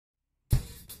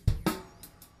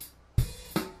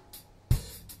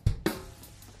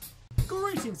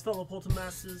Greetings, fellow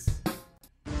Poltermasters.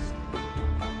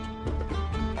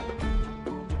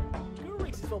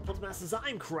 Greetings, fellow Poltermasters.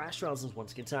 I'm Crash Rousins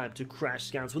once again. Time to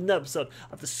crash Skylanders with another episode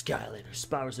of the Skylanders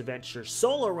Spyros Adventure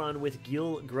solo run with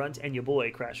Gill Grunt and your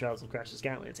boy Crash Rousins Crash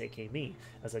Skylanders, aka me,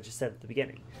 as I just said at the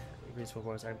beginning. Greetings, fellow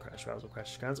Poltermasters. I'm Crash Rousins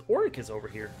Crash Skylanders. Oric is over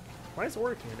here. Why is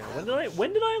Oric here now?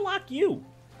 When did I lock you?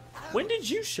 When did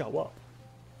you show up?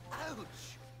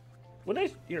 When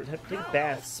I here, take a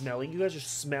bath, smelly. You guys are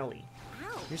smelly.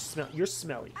 You're smelly. You're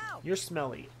smelly. You're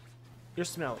smelly. You're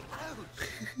smelly.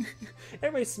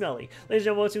 Everybody's smelly. Ladies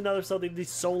and gentlemen, welcome to another episode of the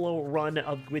solo run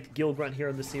with Gill Grunt here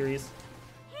in the series.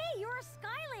 Hey, you're a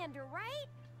Skylander, right?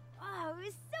 Oh, it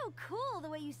was so cool the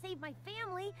way you saved my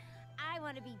family. I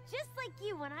want to be just like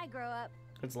you when I grow up.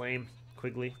 It's lame.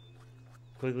 Quigley.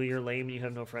 Quigley, you're lame and you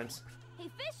have no friends. Hey,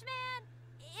 Fishman!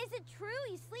 Is it true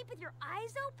you sleep with your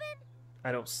eyes open?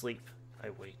 I don't sleep. I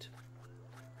wait.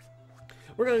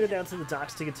 We're going to go down to the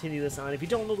docks to continue this on. If you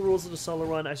don't know the rules of the solo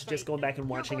run, I suggest going back and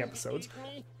watching episodes.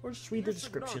 Or just read the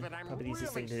description. Probably the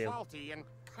easiest thing to do. Salty and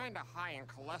kind of high in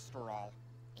cholesterol.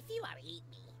 If you want to eat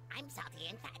me, I'm salty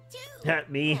and fat too. Not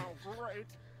me. Oh, great.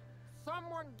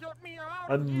 Someone get me out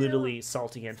I'm of here. literally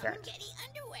salty and fat. Getty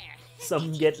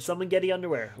underwear. Someone getty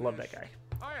underwear. Love that guy.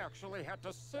 I actually had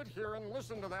to sit here and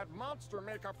listen to that monster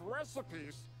make up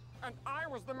recipes. And I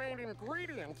was the main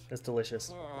ingredient. That's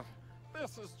delicious.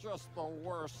 This is just the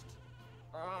worst.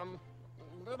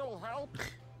 Little help,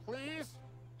 please?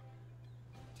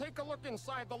 Take a look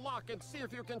inside the lock and see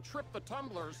if you can trip the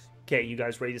tumblers. Okay, you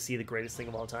guys ready to see the greatest thing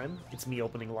of all time? It's me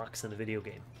opening locks in a video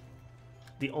game.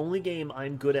 The only game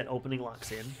I'm good at opening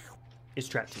locks in is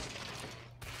Trap Team.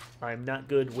 I'm not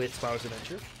good with Spyros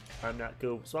Adventure. I'm not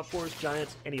good with Swap Force,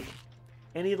 Giants, any of them.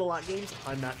 Any of the lock games,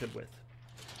 I'm not good with.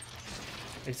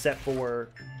 Except for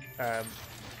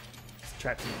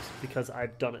Trap Teams, because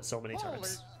I've done it so many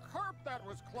times. Holy carp, that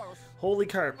was close. Holy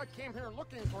carp. I came here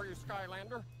looking for you,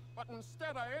 Skylander, but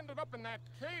instead I ended up in that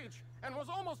cage and was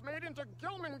almost made into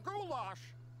Gilman goulash.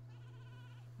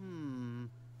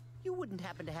 You wouldn't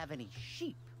happen to have any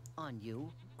sheep on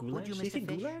you, Goulash? would you, Do you Mr. think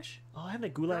Fish? goulash? Oh, I haven't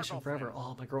had goulash in forever.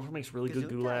 Oh, my girlfriend makes really good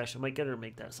goulash. I might get her to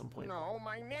make that at some point. No,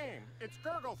 my name. It's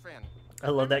Gurglefin. I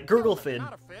love that. Gurglefin.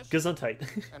 Gesundheit.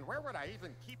 And where would I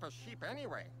even keep a sheep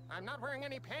anyway? I'm not wearing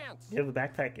any pants. You have a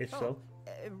backpack, if so.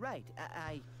 Right,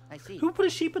 I see. Who put a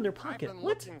sheep in their I've pocket? been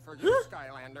What? looking for you,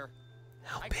 Skylander.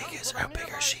 How I big come is from a how big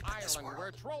nearby are sheep in this island world?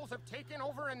 where trolls have taken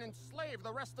over and enslaved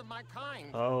the rest of my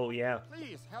kind. Oh, yeah.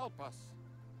 Please help us.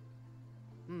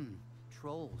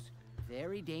 Trolls.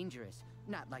 Very dangerous.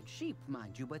 Not like sheep,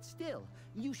 mind you, but still.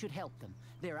 You should help them.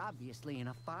 They're obviously in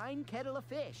a fine kettle of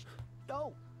fish.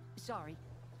 Oh, sorry.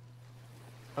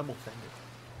 I'm offended.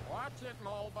 Watch it,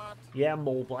 Molebutt. Yeah,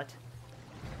 Molebutt.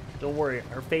 Don't worry,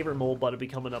 our favorite Molebutt will be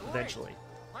coming up eventually.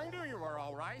 I knew you were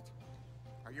all right.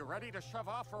 Are you ready to shove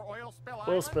off for Oil Spill Island?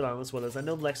 We'll spit on this with us. I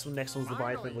know the next one's the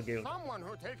Leviathan Finally, Lagoon. someone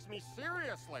who takes me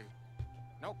seriously.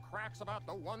 No cracks about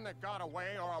the one that got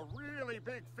away or a really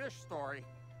big fish story.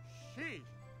 She.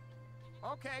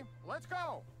 Okay, let's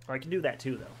go. I can do that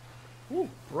too, though. Ooh,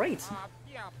 great.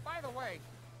 Yeah, by the way,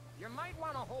 you might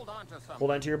want to hold on to something. Hold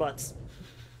on to your butts.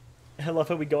 I love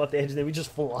how we go off the edge and then we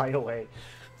just fly away.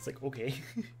 It's like, okay.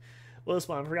 Well, this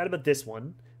one, I forgot about this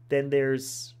one. Then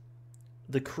there's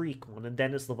the creek one, and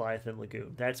then it's Leviathan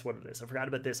Lagoon. That's what it is. I forgot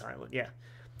about this island. Yeah.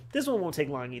 This one won't take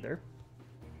long either.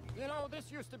 You know, this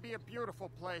used to be a beautiful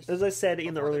place. As I said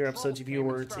in the before earlier trolls episodes, if came you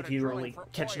and were started only drilling for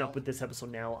catching up oil. with this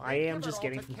episode now, I They am give it just all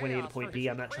getting to from point A to Kaos point for B. his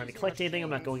I'm not trying to crazy collect anything. I'm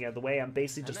not machines. going out of the way. I'm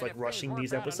basically And just then like if they rushing weren't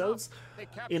these bad enough, episodes they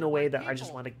captured in a way my that I just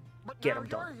people. want to But get now them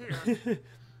done. you're here.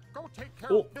 Go take care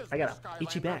Oh, of business, I got a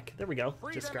itchy Skylander. back. There we go.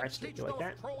 Free Just them and scratched it. teach You like those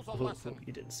that? trolls a Oh, lesson.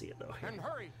 you didn't see it though. And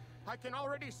hurry, I can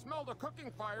already smell the cooking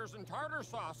fires and tartar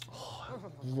sauce.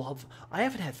 Love. I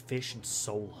haven't had fish in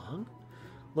so long.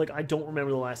 Like, I don't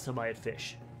remember the last time I had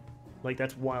fish. Like,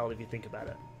 that's wild if you think about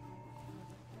it.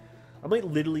 I might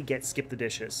literally skip the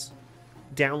dishes,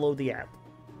 download the app,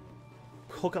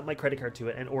 hook up my credit card to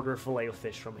it, and order a filet of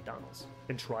fish from McDonald's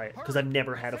and try it. Because I've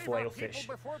never had a Save filet our of fish.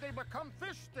 people before they become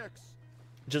fish sticks.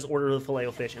 Just order the filet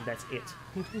of fish, and that's it.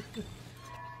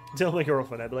 Tell my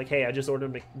girlfriend, I'd be like, hey, I just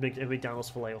ordered a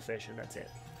McDonald's filet of fish, and that's it.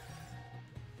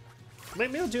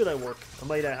 Maybe I'll do that at work. I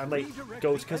might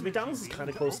go, because McDonald's is kind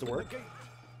of close to work.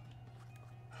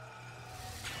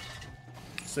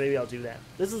 So maybe I'll do that.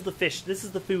 This is the fish. This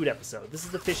is the food episode. This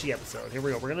is the fishy episode. Here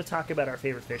we go. We're going to talk about our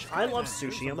favorite fish. I love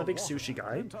sushi. I'm a big sushi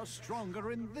guy.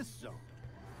 Stronger in this zone.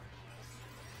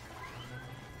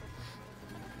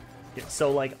 Yeah,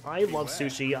 so, like, I love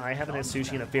sushi. I haven't had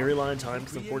sushi in a very long time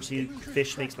because, unfortunately,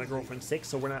 fish makes my girlfriend sick.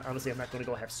 So we're not, obviously, I'm not going to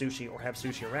go have sushi or have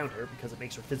sushi around her because it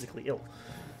makes her physically ill.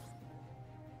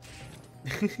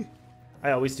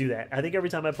 I always do that. I think every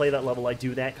time I play that level, I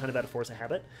do that kind of out of force of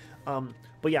habit.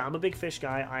 But yeah, I'm a big fish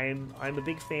guy. I'm a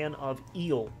big fan of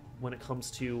eel when it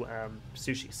comes to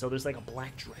sushi. So there's like a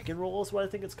black dragon roll is what I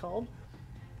think it's called.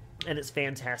 And it's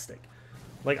fantastic.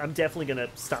 Like, I'm definitely going to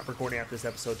stop recording after this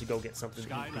episode to go get something to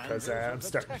eat because I'm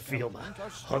starting to feel my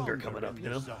hunger coming up, you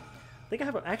know? I think I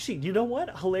have actually, you know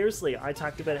what? Hilariously, I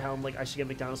talked about how I'm like, I should get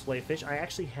McDonald's filet of fish. I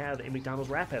actually have a McDonald's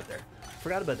wrap out there.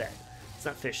 Forgot about that. It's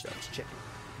not fish, though. It's chicken.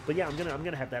 But yeah, I'm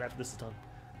gonna have that after this is done.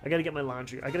 I gotta get my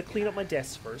laundry. I gotta clean up my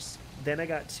desk first. Then I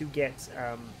got to get,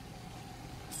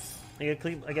 I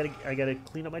gotta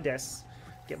clean up my desk,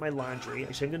 get my laundry.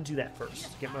 Actually, I'm gonna do that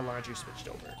first. Get my laundry switched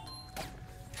over.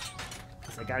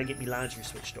 I gotta get my laundry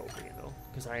switched over, you know,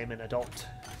 because I am an adult.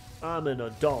 I'm an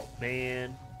adult,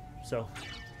 man. So,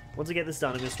 once I get this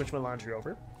done, I'm gonna switch my laundry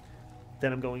over.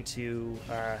 Then I'm going to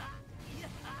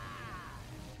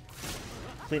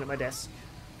clean up my desk.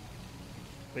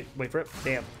 Wait for it.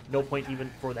 Damn, no point even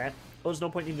for that. Oh, there's no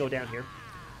point even go down here.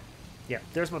 Yeah,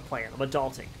 there's my plan. I'm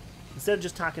adulting. Instead of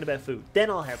just talking about food, then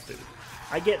I'll have food.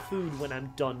 I get food when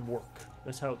I'm done work.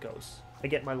 That's how it goes. I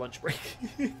get my lunch break.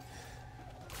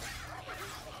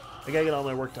 I gotta get all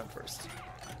my work done first.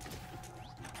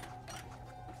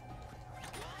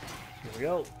 Here we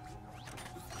go.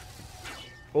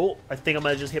 Oh, I think I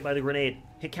might have just hit by the grenade.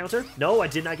 Hit counter? No, I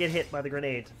did not get hit by the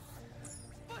grenade.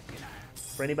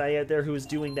 For anybody out there who is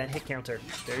doing that hit counter,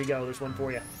 there you go. There's one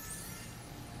for you.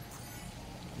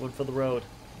 One for the road.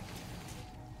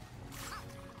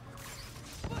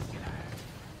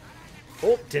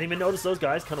 Oh, didn't even notice those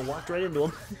guys. Kind of walked right into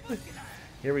them.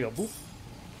 Here we go. Boop.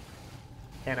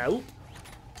 And out.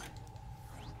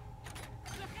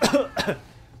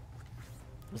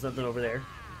 There's nothing over there.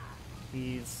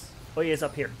 He's... Oh, he is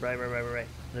up here. Right.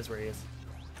 That's where he is.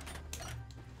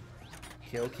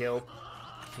 Kill.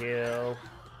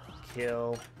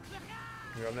 Here,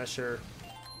 I'm not sure.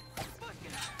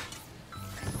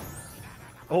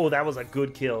 Oh, that was a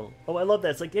good kill. Oh, I love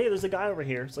that. It's like, hey, there's a guy over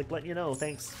here. It's like, letting you know.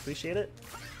 Thanks. Appreciate it.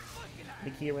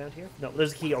 Any key around here? No,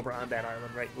 there's a key over on that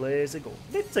island. Right. Let's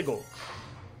go.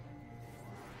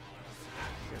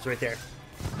 It's right there.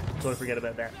 Totally forget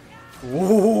about that.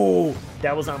 Ooh,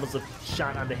 that was almost a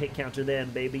shot on the hit counter then,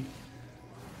 baby.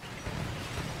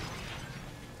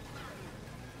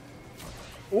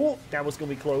 Oh, that was going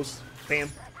to be close. Bam,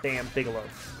 bam, Bigelow.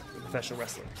 Professional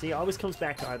wrestler. See, it always comes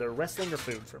back to either wrestling or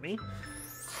food for me.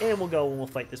 And we'll go and we'll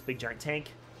fight this big giant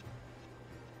tank.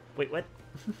 Wait, what?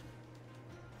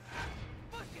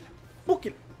 Book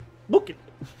it.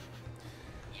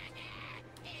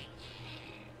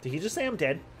 Did he just say I'm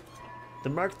dead? The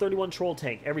Mark 31 troll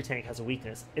tank. Every tank has a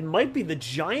weakness. It might be the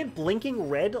giant blinking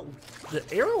red the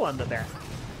arrow on the back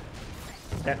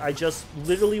that I just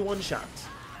literally one-shot.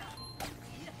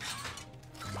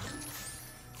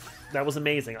 That was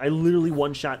amazing. I literally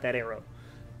one-shot that arrow.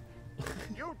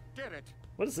 You did it.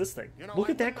 What is this thing? You know, Look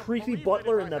I at that wouldn't creepy believe it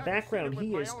butler if in I the hadn't seen background. it with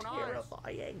He my is own eyes.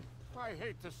 terrifying. I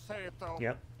hate to say it though.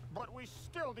 Yep. But we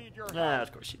still need your help. Ah,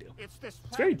 of course you do. It's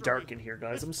very dark in here,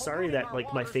 guys. I'm sorry that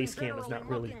like my face cam is not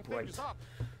really bright.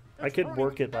 I could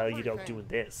work it by, you know, doing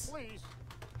this. Please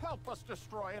help us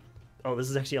destroy it. Oh, this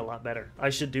is actually a lot better. I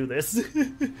should do this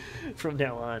from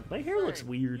now on. My hair looks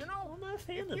weird. You know, I'm not a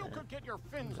fan if of you that. could get your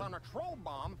fins on a troll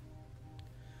bomb,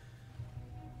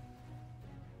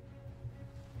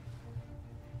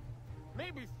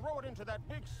 maybe throw it into that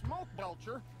big smoke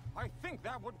belcher, I think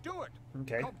that would do it.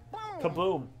 Okay. Kaboom!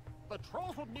 Kaboom. The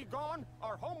trolls would be gone,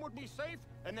 our home would be safe,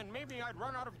 and then maybe I'd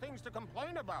run out of things to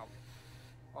complain about.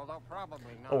 Although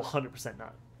probably not. Oh, 100%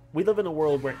 not. We live in a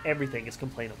world where everything is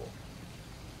complainable.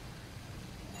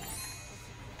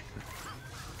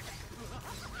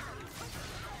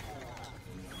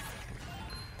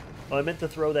 Oh, I meant to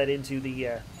throw that into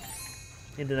the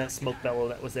into that smoke bellow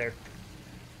that was there.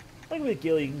 Like with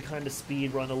Gill, you can kind of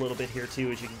speed run a little bit here too,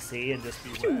 as you can see, and just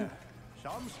Beware.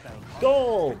 Some Skylanders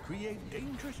goal, can create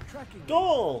dangerous tracking.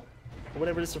 goal, or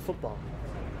whatever it is for football,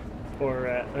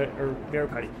 or Mario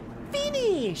Party.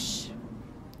 Finish.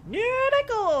 New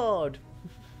record.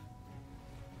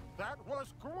 That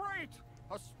was great,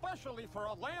 especially for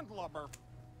a landlubber.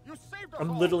 You saved us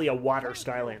I'm all. literally a water Thank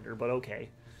you. Skylander, but okay.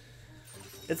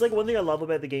 It's like one thing I love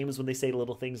about the game is when they say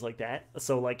little things like that.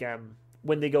 So like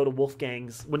when they go to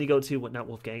Wolfgang's, when you go to not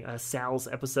Wolfgang, Sal's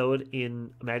episode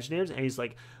in Imagineers, and he's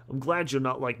like, "I'm glad you're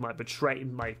not like my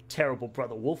terrible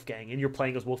brother Wolfgang," and you're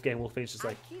playing as Wolfgang. Wolfgang's just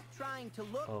like, I keep trying to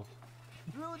look "Oh,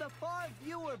 through the far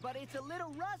viewer, but it's a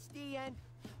little rusty and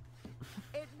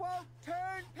it won't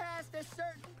turn past a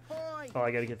certain point. oh,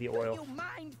 I gotta get the Do oil." you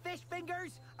mind, fish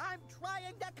fingers? I'm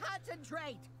trying to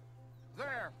concentrate.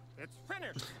 There, it's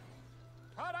finished.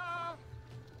 Ta-da!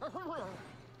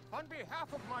 On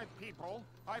behalf of my people,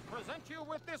 I present you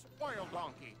with this oil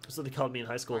donkey. That's what they called me in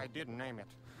high school. I didn't name it.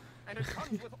 And it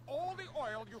comes with all the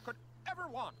oil you could ever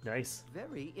want. Nice.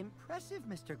 Very impressive,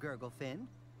 Mr. Gurglefin.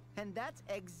 And that's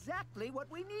exactly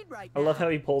what we need right I now. love how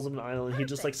he pulls him an island and he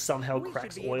just like Perfect. somehow We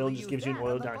cracks should be oil able and to just use gives you an that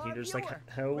oil on the donkey. far You're just like,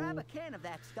 viewer. Grab a can of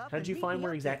that stuff how'd and you meet find me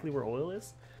where up exactly there. where oil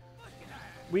is?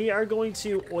 We are going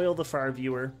to oil the far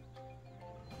viewer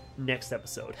next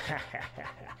episode.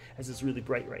 As it's really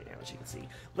bright right now, as you can see.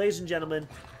 Ladies and gentlemen,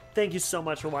 thank you so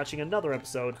much for watching another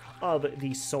episode of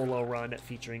the solo run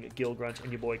featuring Gill Grunt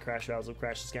and your boy Crash Razzle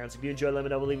Crash Scans. If you enjoyed, let me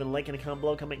know. Leave a like and a comment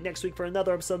below. Come back next week for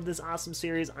another episode of this awesome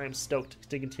series. I'm stoked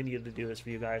to continue to do this for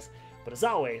you guys. But as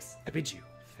always, I bid you